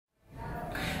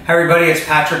Hi everybody, it's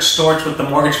Patrick Storch with the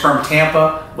mortgage firm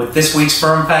Tampa with this week's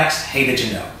Firm Facts. Hey, did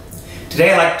you know?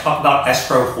 Today I'd like to talk about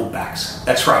escrow holdbacks.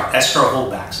 That's right, escrow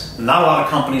holdbacks. Not a lot of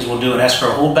companies will do an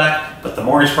escrow holdback, but the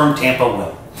mortgage firm Tampa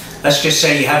will. Let's just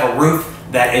say you have a roof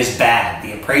that is bad.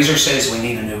 The appraiser says we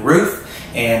need a new roof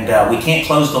and we can't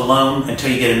close the loan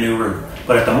until you get a new roof.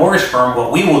 But at the mortgage firm,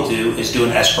 what we will do is do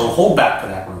an escrow holdback for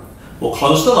that roof. We'll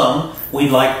close the loan. We'd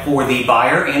like for the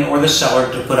buyer and or the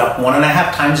seller to put up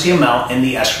 1.5 times the amount in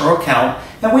the escrow account,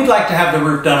 and we'd like to have the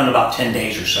roof done in about 10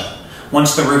 days or so.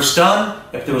 Once the roof's done,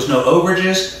 if there was no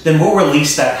overages, then we'll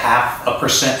release that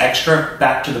 0.5% extra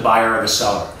back to the buyer or the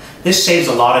seller. This saves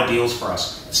a lot of deals for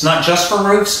us. It's not just for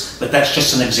roofs, but that's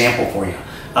just an example for you.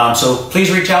 So please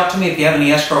reach out to me if you have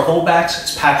any escrow holdbacks.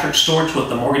 It's Patrick Storch with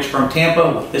the mortgage firm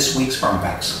Tampa with this week's Firm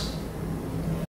Facts.